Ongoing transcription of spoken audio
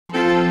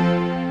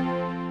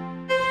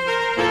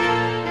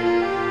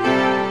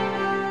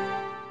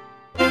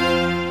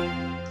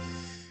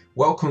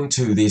Welcome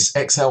to this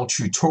Excel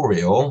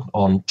tutorial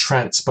on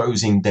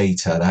transposing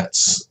data.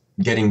 That's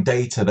getting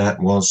data that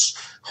was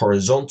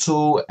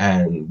horizontal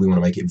and we want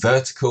to make it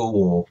vertical,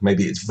 or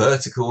maybe it's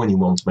vertical and you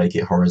want to make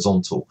it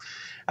horizontal.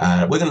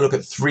 We're going to look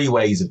at three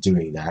ways of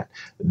doing that.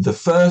 The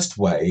first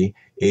way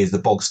is the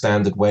bog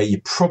standard way.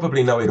 You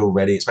probably know it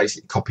already. It's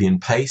basically copy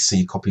and paste. So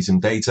you copy some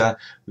data,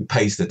 we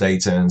paste the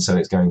data, and so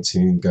it's going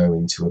to go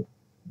into a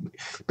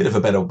bit of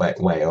a better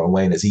way, or a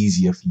way that's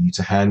easier for you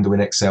to handle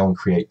in Excel and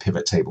create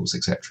pivot tables,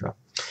 etc.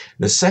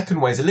 The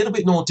second way is a little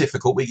bit more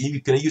difficult. You're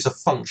going to use a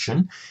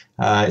function.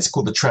 It's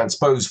called the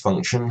transpose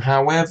function.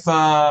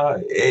 However,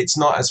 it's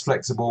not as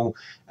flexible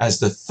as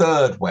the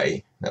third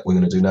way that we're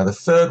going to do. Now, the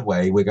third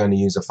way, we're going to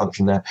use a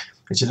function there,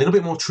 which is a little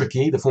bit more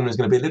tricky. The formula is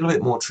going to be a little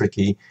bit more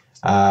tricky,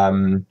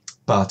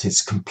 but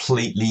it's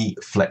completely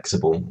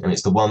flexible, and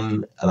it's the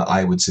one that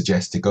I would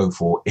suggest to go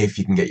for if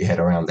you can get your head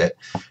around it.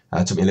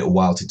 It took me a little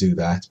while to do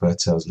that,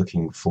 but I was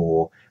looking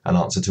for an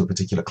answer to a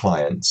particular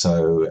client.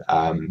 So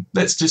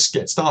let's just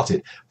get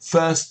started.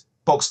 First,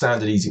 bog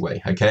standard easy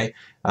way, okay?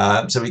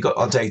 So we've got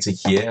our data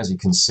here, as you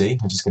can see.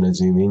 I'm just going to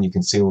zoom in. You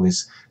can see all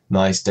this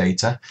nice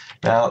data.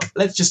 Now,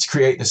 let's just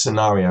create the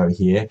scenario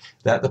here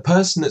that the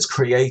person that's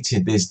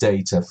created this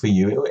data for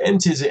you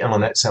enters it on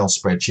an Excel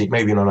spreadsheet,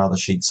 maybe on another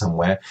sheet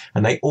somewhere,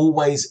 and they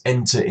always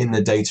enter in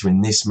the data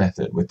in this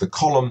method with the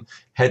column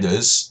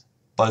headers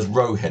as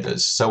row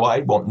headers. So I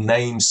want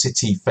name,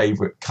 city,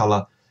 favorite,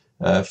 color,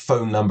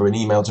 phone number and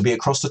email to be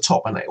across the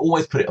top, and they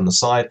always put it on the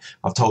side.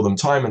 I've told them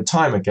time and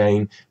time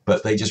again,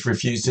 but they just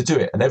refuse to do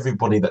it, and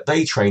everybody that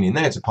they train in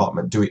their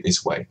department do it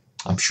this way.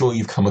 I'm sure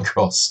you've come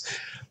across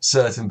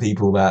certain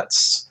people that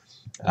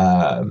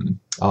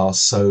are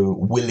so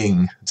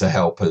willing to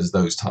help as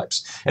those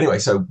types. Anyway,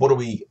 so what do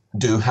we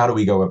do? How do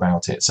we go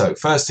about it? So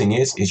first thing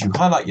is you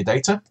highlight your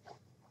data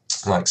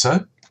like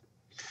so.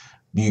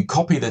 You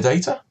copy the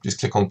data, just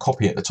click on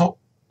copy at the top.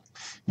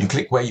 You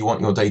click where you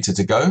want your data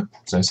to go.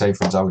 So say,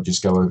 for instance, I would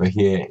just go over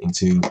here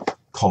into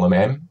column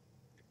M.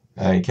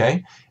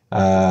 Okay.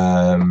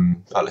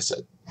 Let's say,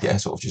 yeah,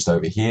 sort of just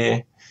over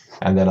here.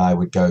 And then I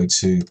would go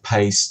to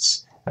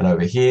paste, and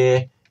over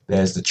here,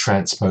 there's the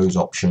transpose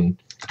option.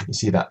 You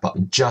see that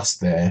button just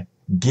there.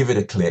 Give it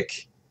a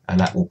click, and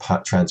that will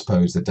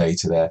transpose the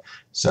data there.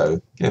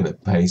 So give it a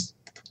paste,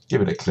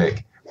 give it a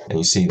click, and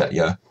you see that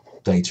your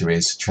data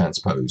is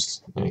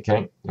transposed.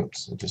 Okay,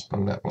 oops, I just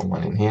bunged that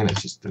one in here.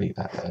 Let's just delete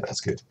that there.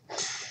 That's good.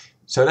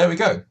 So there we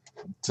go.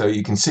 So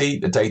you can see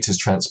the data is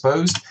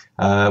transposed.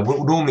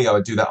 Normally I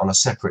would do that on a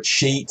separate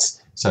sheet.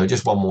 So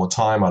just one more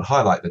time, I'd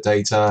highlight the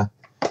data,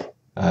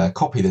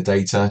 copy the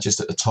data just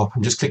at the top.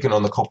 I'm just clicking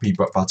on the copy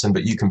button,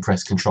 but you can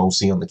press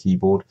Control-C on the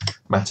keyboard.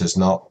 Matters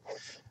not.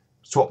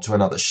 Swap to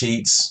another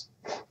sheet.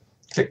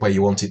 Click where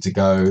you want it to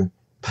go.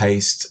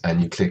 Paste,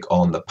 and you click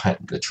on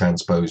the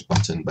transpose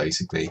button,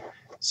 basically.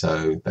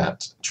 So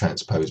that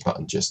transpose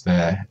button just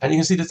there, and you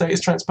can see the data is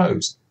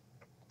transposed.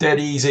 Dead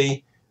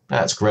easy.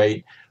 That's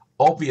great.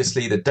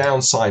 Obviously, the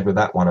downside with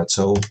that one at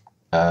all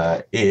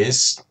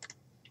is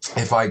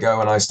if I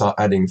go and I start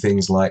adding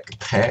things like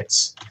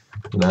pets,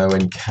 you know,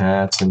 and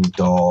cat and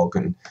dog,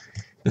 and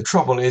the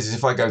trouble is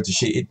if I go to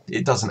sheet,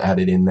 it doesn't add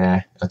it in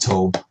there at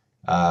all.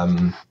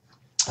 And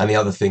the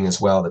other thing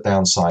as well, the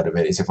downside of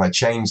it is if I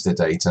change the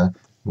data,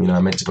 you know,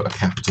 I meant to put a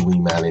capital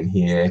email in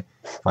here.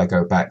 If I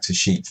go back to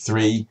sheet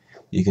 3,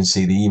 you can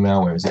see the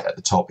email, where is it at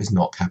the top, is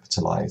not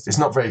capitalized. It's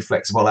not very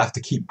flexible. I have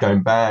to keep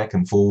going back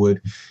and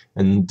forward,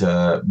 and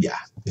yeah,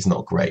 it's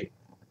not great.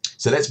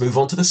 So let's move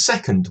on to the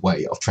second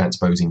way of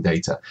transposing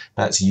data.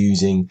 That's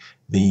using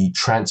the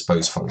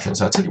transpose function.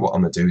 So I'll tell you what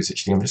I'm going to do is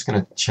actually I'm just going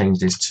to change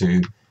this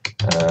to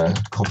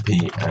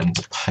copy and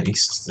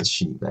paste the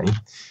sheet name,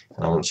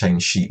 and I want to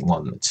change sheet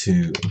 1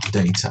 to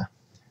data.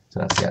 So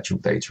that's the actual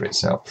data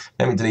itself.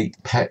 Let me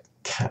delete pet,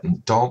 cat,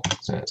 and dog.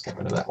 So let's get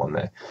rid of that one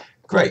there.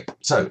 Great.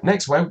 So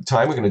next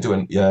time we're going to do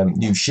a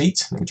new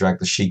sheet. Let me drag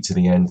the sheet to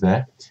the end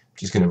there. I'm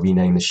just going to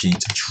rename the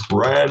sheet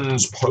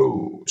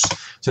transpose.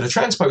 So the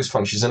transpose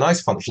function is a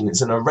nice function.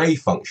 It's an array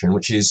function,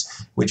 which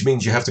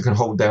means you have to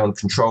hold down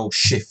Control,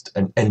 Shift,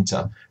 and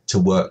Enter to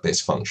work this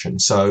function.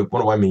 So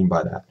what do I mean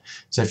by that?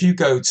 So if you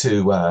go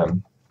to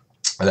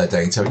the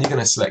data and you're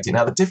going to select it.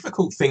 Now the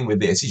difficult thing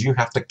with this is you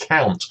have to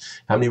count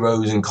how many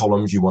rows and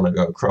columns you want to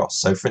go across.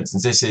 So for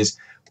instance, this is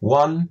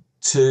 1,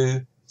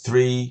 2,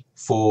 3,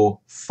 4,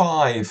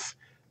 5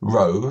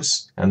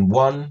 rows, and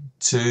 1,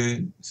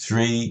 2,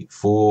 3,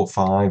 4,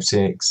 5,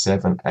 6,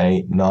 7,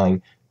 8,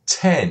 9,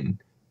 10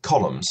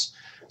 columns.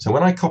 So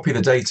when I copy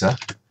the data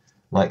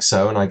like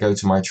so and I go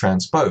to my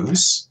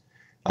transpose,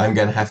 I'm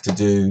going to have to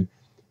do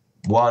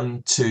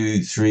 1,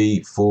 2,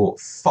 3, 4,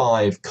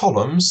 5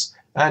 columns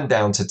and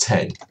down to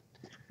 10.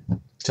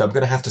 So I'm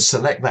going to have to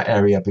select that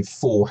area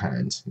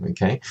beforehand.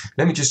 Okay,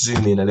 let me just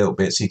zoom in a little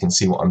bit so you can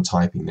see what I'm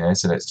typing there.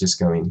 So let's just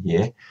go in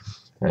here.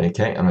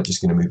 Okay, and I'm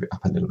just going to move it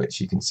up a little bit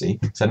so you can see.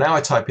 So now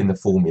I type in the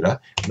formula,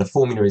 and the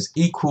formula is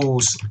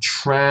equals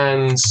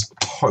transpose,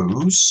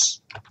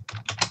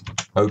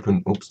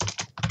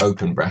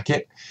 open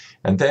bracket,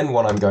 and then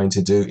what I'm going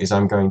to do is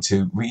I'm going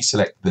to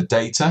reselect the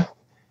data,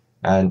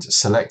 and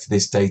select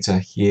this data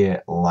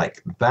here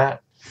like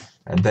that.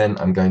 And then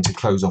I'm going to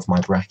close off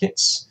my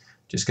brackets.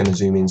 Just going to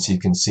zoom in so you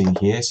can see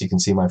here, so you can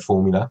see my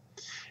formula.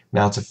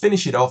 Now to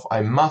finish it off,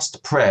 I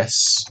must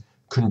press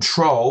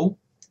Control,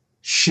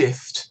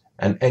 Shift,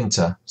 and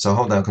Enter. So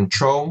hold down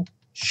Control,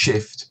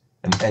 Shift,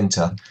 and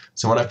Enter.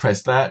 So when I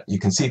press that, you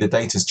can see the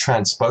data is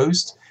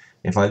transposed.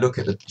 If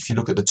you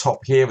look at the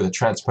top here with the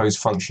transpose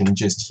function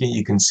just here,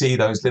 you can see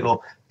those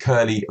little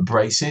curly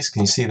braces.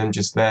 Can you see them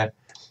just there?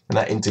 And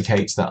that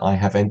indicates that I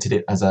have entered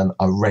it as an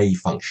array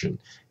function.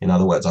 In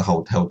other words, I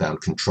held down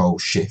Control,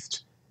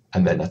 Shift,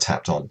 and then I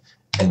tapped on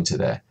Enter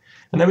there.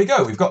 And there we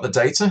go, we've got the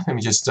data. Let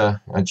me just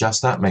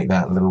adjust that, make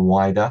that a little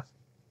wider.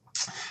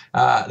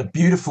 The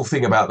beautiful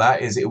thing about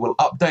that is it will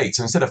update.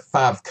 So instead of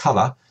fav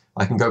color,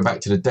 I can go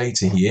back to the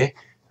data here,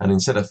 and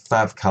instead of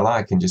fav color,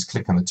 I can just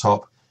click on the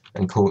top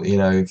and call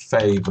it,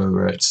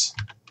 favorite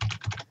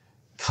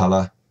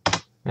color.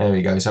 There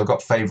we go. So I've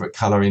got favorite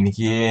color in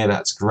here.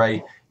 That's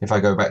great. If I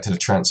go back to the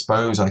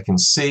transpose, I can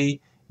see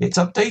it's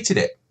updated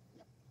it.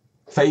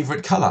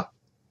 Favorite color.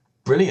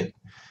 Brilliant.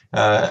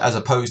 As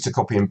opposed to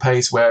copy and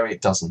paste where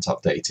it doesn't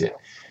update it.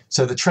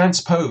 So the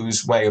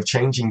transpose way of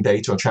changing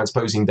data or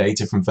transposing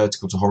data from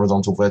vertical to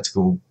horizontal,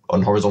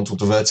 horizontal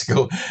to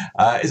vertical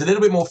is a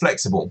little bit more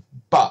flexible.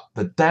 But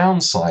the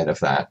downside of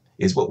that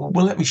is, well,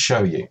 let me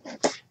show you.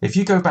 If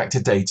you go back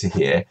to data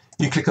here,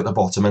 you click at the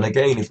bottom, and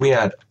again, if we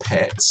add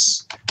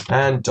pets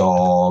and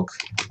dog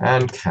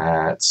and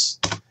cats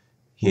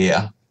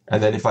here,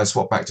 and then if I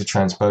swap back to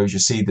transpose, you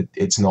see that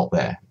it's not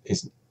there.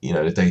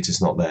 The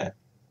data's not there.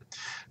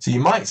 So you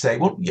might say,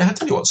 well, yeah, I'll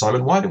tell you what,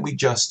 Simon, why don't we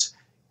just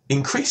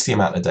increase the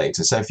amount of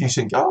data? So if you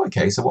think, oh,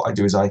 okay, so what I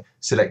do is I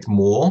select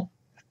more,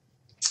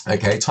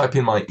 okay, type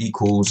in my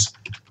equals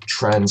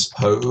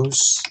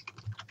transpose,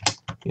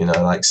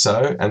 like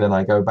so, and then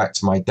I go back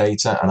to my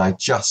data and I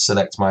just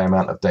select my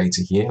amount of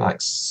data here,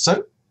 like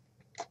so.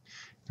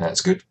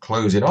 That's good.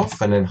 Close it off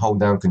and then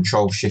hold down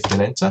Control, Shift,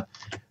 and Enter.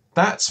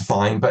 That's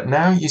fine, but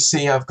now you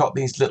see I've got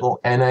these little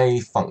NA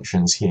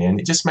functions here,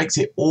 and it just makes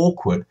it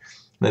awkward.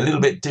 A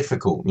little bit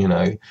difficult,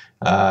 it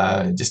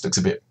just looks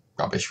a bit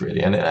rubbish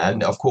really.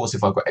 And of course,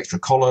 if I've got extra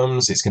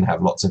columns, it's going to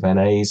have lots of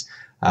NAs.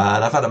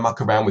 And I've had a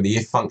muck around with the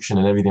if function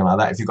and everything like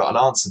that. If you've got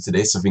an answer to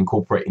this of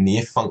incorporating the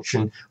if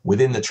function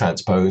within the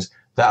transpose,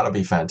 that'll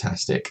be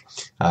fantastic.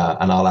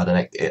 And I'll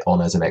add it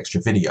on as an extra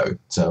video.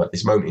 So at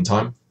this moment in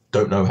time,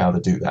 don't know how to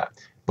do that,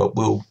 but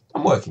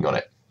I'm working on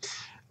it.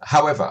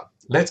 However,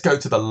 let's go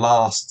to the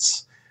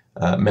last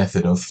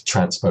method of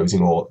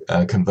transposing or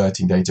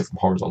converting data from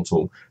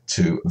horizontal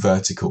to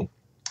vertical.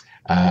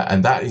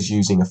 And that is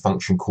using a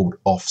function called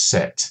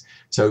offset.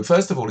 So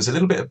first of all, it's a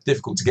little bit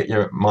difficult to get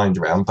your mind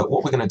around, but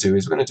what we're going to do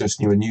is we're going to just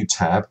do a new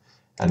tab,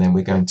 and then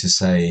we're going to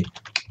say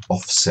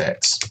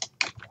offset.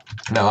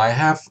 Now I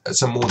have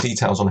some more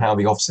details on how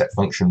the offset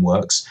function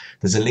works.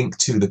 There's a link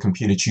to the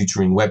computer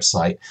tutoring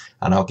website,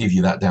 and I'll give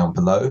you that down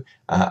below,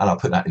 and I'll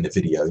put that in the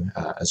video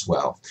as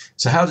well.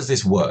 So how does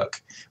this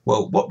work?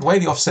 Well, the way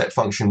the offset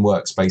function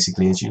works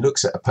basically is you look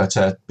at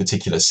a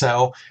particular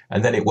cell,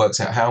 and then it works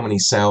out how many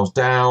cells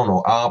down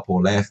or up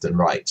or left and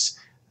right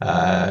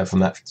from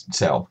that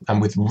cell.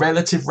 And with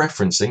relative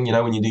referencing,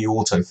 when you do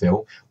your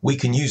autofill, we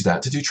can use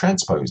that to do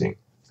transposing.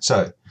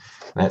 So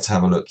let's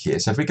have a look here.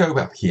 So if we go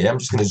back here, I'm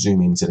just going to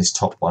zoom into this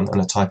top one and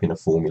I type in a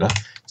formula.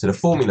 So the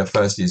formula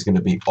first is going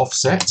to be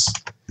offset.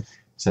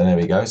 So there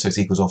we go. So it's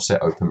equals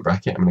offset open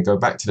bracket. I'm going to go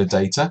back to the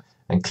data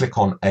and click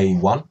on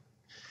A1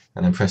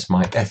 and then press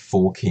my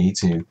F4 key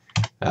to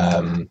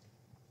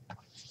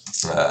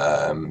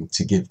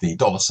give the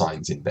dollar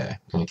signs in there.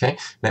 Okay.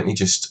 Let me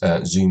just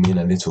zoom in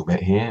a little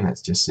bit here.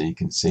 Let's just so you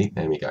can see.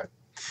 There we go.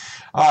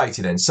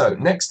 Alrighty then, so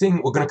next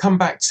thing, we're going to come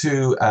back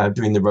to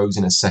doing the rows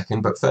in a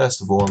second, but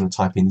first of all, I'm going to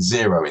type in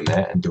 0 in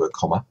there and do a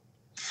comma.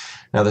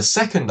 Now the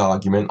second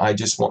argument, I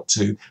just want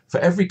to,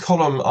 for every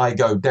column I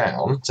go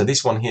down, so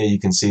this one here, you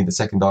can see the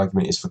second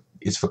argument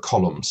is for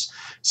columns.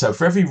 So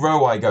for every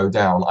row I go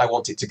down, I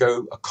want it to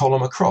go a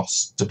column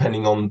across,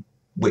 depending on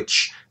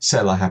which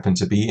cell I happen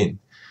to be in.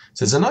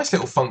 So there's a nice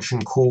little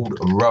function called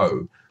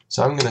row.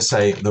 So I'm going to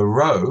say the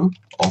row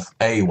of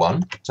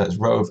A1, so it's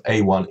row of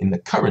A1 in the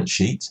current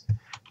sheet,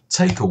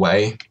 take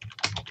away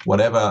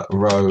whatever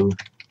row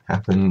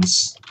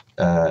happens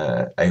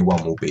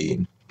A1 will be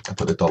in. I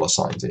put the dollar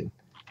signs in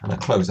and I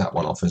close that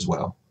one off as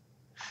well.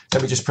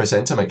 Let me just press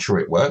enter, make sure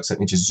it works.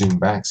 Let me just zoom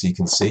back so you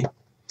can see.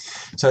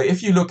 So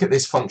if you look at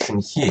this function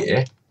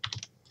here,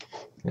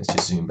 let's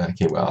just zoom back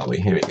here. Where are we?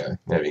 Here we go.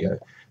 There we go.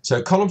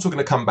 So columns we're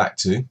going to come back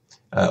to,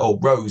 or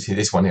rows here,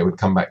 this one here would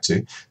come back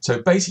to.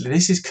 So basically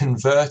this is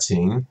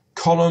converting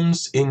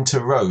columns into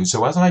rows.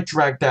 So as I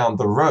drag down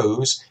the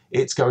rows,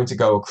 it's going to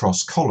go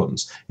across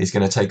columns. It's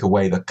going to take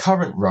away the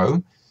current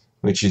row,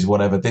 which is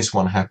whatever this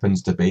one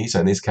happens to be. So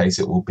in this case,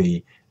 it will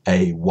be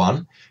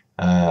A1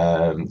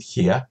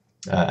 here.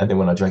 And then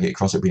when I drag it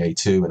across, it'll be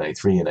A2 and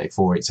A3 and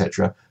A4,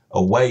 etc.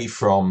 away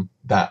from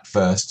that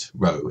first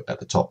row at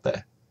the top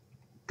there.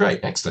 Great,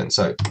 excellent.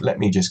 So let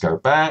me just go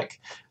back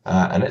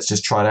and let's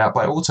just try it out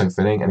by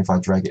autofilling. And if I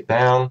drag it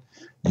down,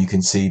 you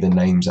can see the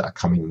names that are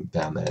coming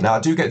down there. Now I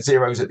do get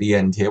zeros at the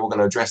end here. We're going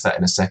to address that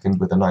in a second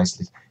with a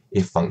nice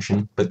if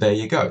function, but there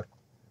you go.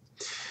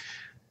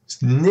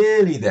 It's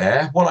nearly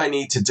there. What I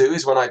need to do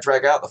is when I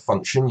drag out the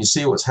function, you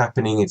see what's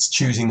happening. It's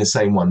choosing the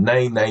same one.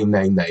 Name, name,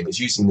 name, name. It's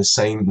using the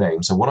same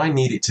name. So what I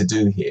need it to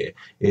do here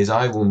is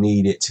I will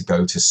need it to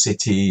go to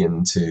city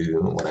and to,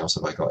 what else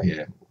have I got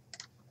here?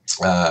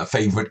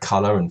 Favorite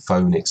color and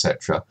phone,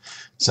 etc.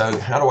 So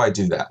how do I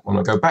do that? When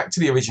I go back to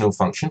the original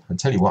function, and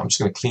tell you what, I'm just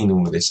going to clean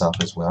all of this up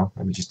as well.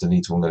 Let me just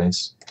delete all of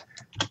this,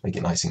 make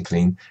it nice and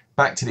clean.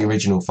 Back to the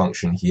original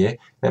function here.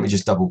 Let me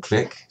just double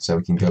click so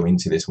we can go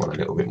into this one a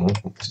little bit more.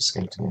 Just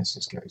go to this,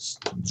 just go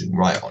zoom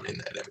right on in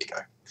there. There we go.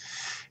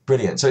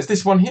 Brilliant. So it's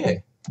this one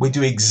here. We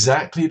do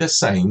exactly the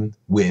same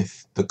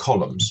with the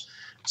columns.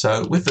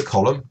 So with the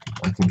column,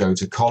 I can go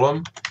to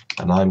column,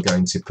 and I'm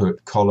going to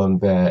put column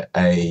there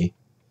a.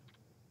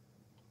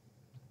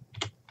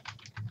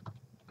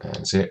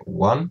 That's it,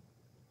 1.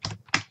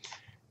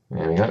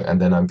 There we go.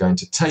 And then I'm going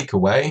to take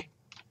away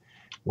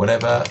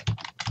whatever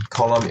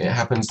column it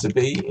happens to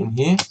be in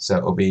here. So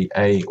it'll be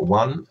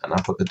A1, and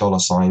I'll put the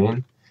 $sign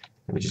in.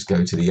 Let me just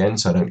go to the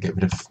end so I don't get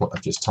rid of what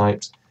I've just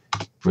typed.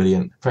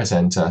 Brilliant. Press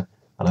enter,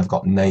 and I've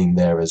got name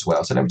there as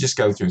well. So let me just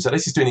go through. So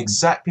this is doing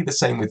exactly the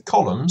same with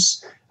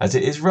columns as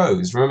it is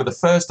rows. Remember, the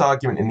first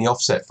argument in the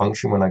offset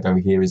function when I go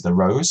here is the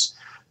rows.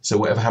 So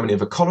whatever, how many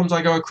other columns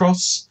I go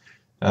across,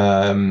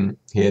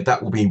 here that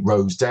will be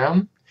rows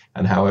down,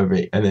 and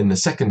then the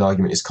second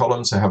argument is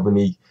columns, so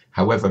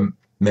however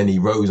many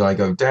rows I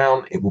go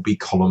down, it will be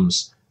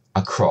columns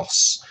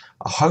across.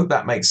 I hope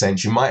that makes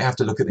sense. You might have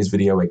to look at this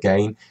video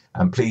again,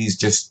 and please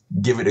just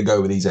give it a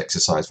go with these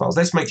exercise files.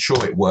 Let's make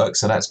sure it works.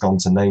 So that's gone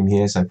to name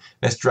here, so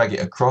let's drag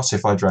it across.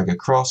 If I drag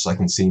across, I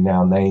can see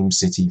now name,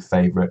 city,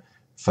 favorite,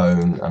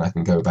 phone, and I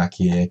can go back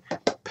here,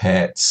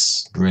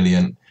 pets.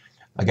 Brilliant.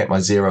 I get my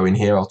 0 in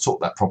here. I'll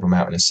talk that problem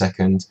out in a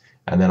second.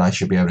 And then I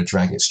should be able to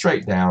drag it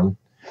straight down,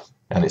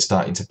 and it's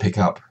starting to pick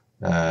up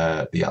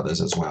the others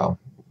as well.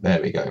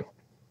 There we go.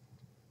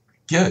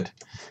 Good.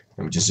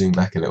 Let me just zoom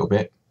back a little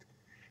bit.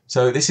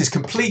 So this is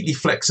completely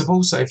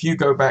flexible. So if you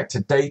go back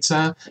to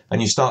data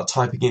and you start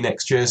typing in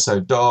extras,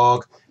 so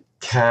dog,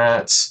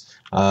 cat,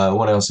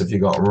 what else have you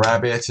got?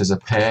 Rabbit as a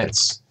pet,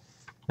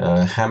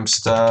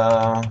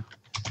 hamster.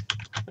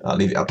 I'll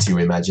leave it up to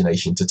your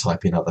imagination to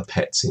type in other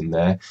pets in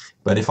there.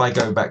 But if I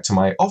go back to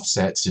my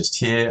offsets just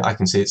here, I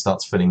can see it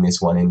starts filling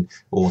this one in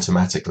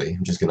automatically.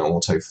 I'm just going to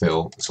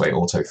auto-fill, this way it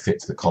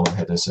auto-fits the column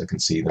header so I can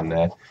see them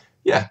there.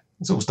 Yeah,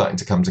 it's all starting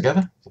to come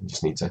together. I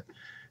just need to,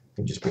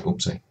 just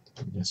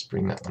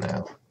bring that one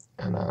out.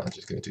 And I'm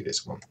just going to do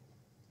this one.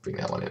 Bring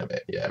that one in a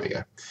bit. Yeah, there we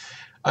go.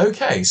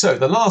 Okay, so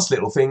the last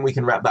little thing, we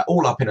can wrap that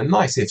all up in a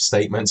nice if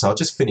statement. So I'll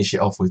just finish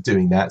it off with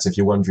doing that. So if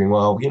you're wondering,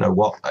 well, you know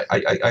what,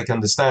 I can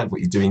understand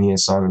what you're doing here,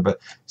 Simon, but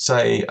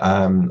say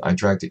I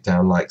dragged it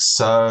down like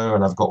so,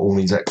 and I've got all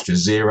these extra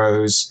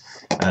zeros,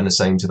 and the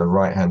same to the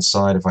right-hand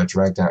side. If I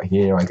dragged out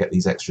here, I get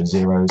these extra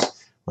zeros.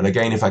 Well,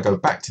 again, if I go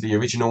back to the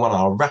original one,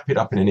 I'll wrap it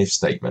up in an if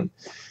statement.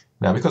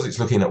 Now, because it's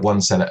looking at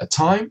one cell at a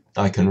time,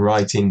 I can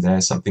write in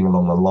there something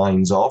along the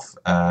lines of,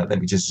 let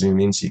me just zoom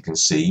in so you can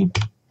see.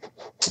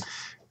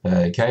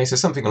 Okay, so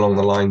something along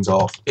the lines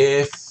of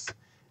if,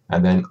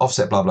 and then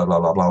offset blah, blah, blah,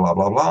 blah, blah, blah,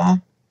 blah, blah,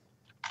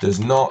 does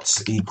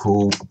not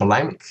equal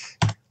blank,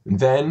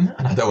 then,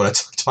 and I don't want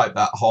to type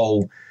that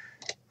whole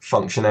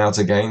function out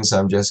again, so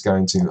I'm just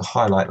going to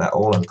highlight that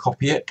all and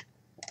copy it,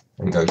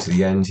 and go to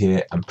the end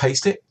here and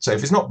paste it. So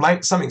if it's not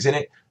blank, something's in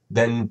it,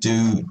 then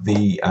do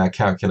the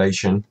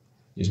calculation,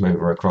 just move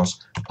her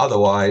across,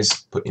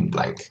 otherwise put in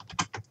blank.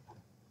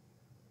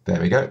 There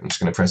we go, I'm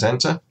just going to press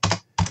enter.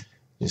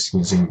 Just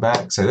going to zoom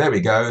back. So there we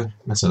go.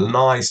 That's a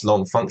nice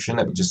long function.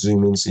 Let me just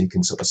zoom in so you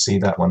can sort of see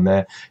that one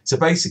there. So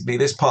basically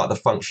this part of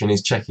the function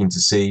is checking to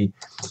see,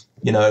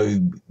 you know,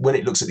 when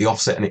it looks at the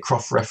offset and it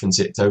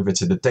cross-references it over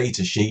to the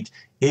data sheet,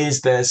 is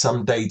there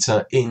some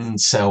data in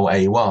cell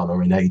A1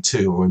 or in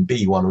A2 or in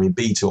B1 or in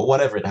B2 or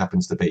whatever it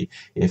happens to be.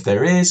 If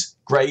there is,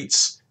 great,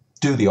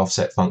 do the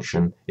offset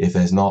function. If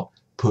there's not,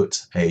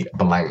 put a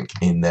blank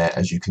in there,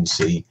 as you can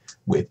see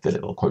with the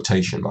little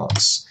quotation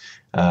marks.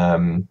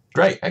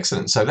 Great,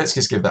 excellent. So let's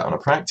just give that one a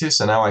practice.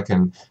 And now I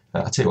can,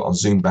 I'll tell you what, I'll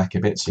zoom back a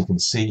bit so you can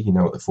see, you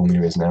know what the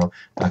formula is now.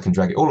 I can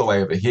drag it all the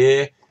way over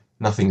here.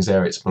 Nothing's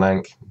there, it's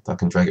blank. I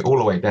can drag it all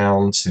the way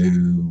down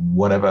to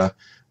whatever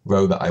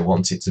row that I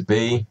want it to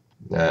be.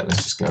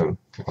 Let's just go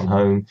click on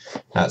home.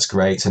 That's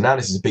great. So now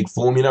this is a big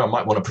formula. I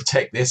might want to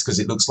protect this because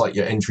it looks like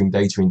you're entering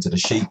data into the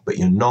sheet, but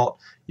you're not.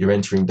 You're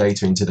entering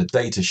data into the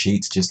data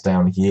sheet just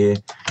down here.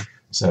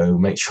 So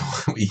make sure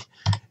we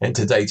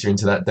enter data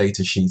into that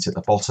data sheet at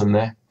the bottom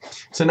there.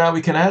 So now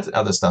we can add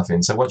other stuff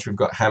in. So once we've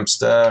got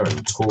hamster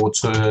and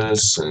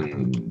tortoise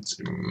and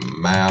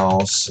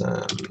mouse,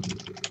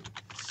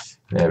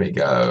 there we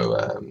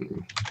go,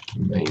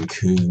 Maine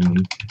Coon,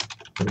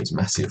 and these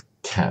massive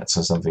cats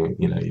or something,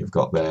 you know, you've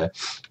got there.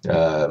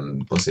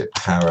 What's it,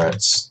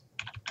 parrots,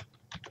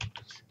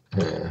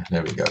 there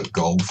we go,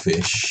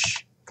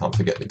 goldfish, can't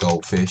forget the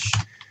goldfish.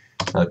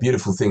 The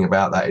beautiful thing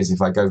about that is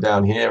if I go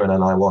down here and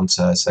then I want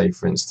to say,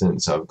 for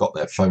instance, I've got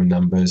their phone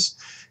numbers,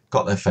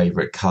 got their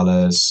favorite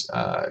colors,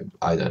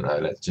 I don't know,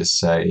 let's just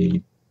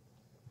say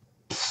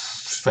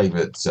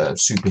favorite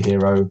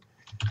superhero,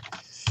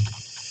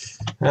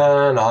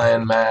 and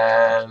Iron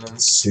Man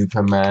and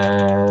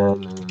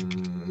Superman,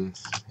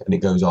 and it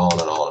goes on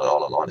and on and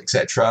on and on,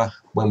 etc.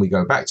 When we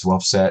go back to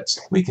offset,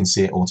 we can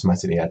see it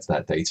automatically adds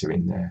that data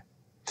in there.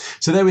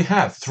 So there we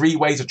have 3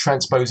 ways of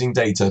transposing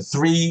data,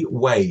 3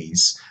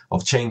 ways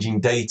of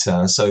changing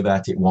data so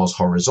that it was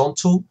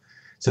horizontal,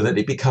 so that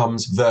it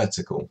becomes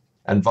vertical,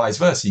 and vice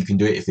versa. You can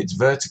do it if it's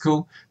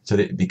vertical, so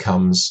that it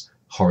becomes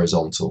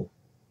horizontal.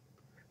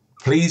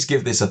 Please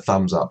give this a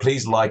thumbs up.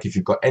 Please like if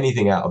you've got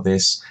anything out of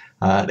this.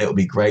 It'll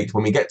be great.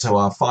 When we get to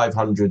our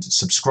 500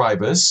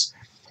 subscribers,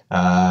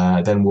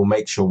 then we'll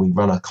make sure we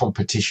run a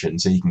competition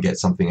so you can get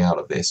something out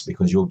of this,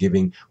 because you're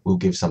giving, we'll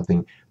give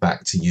something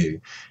back to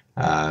you.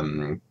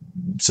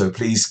 So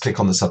please click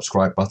on the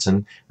subscribe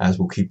button, as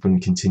we'll keep on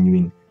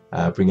continuing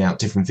bring out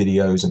different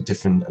videos and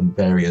different and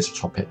various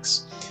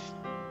topics.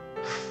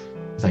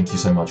 Thank you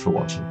so much for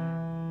watching.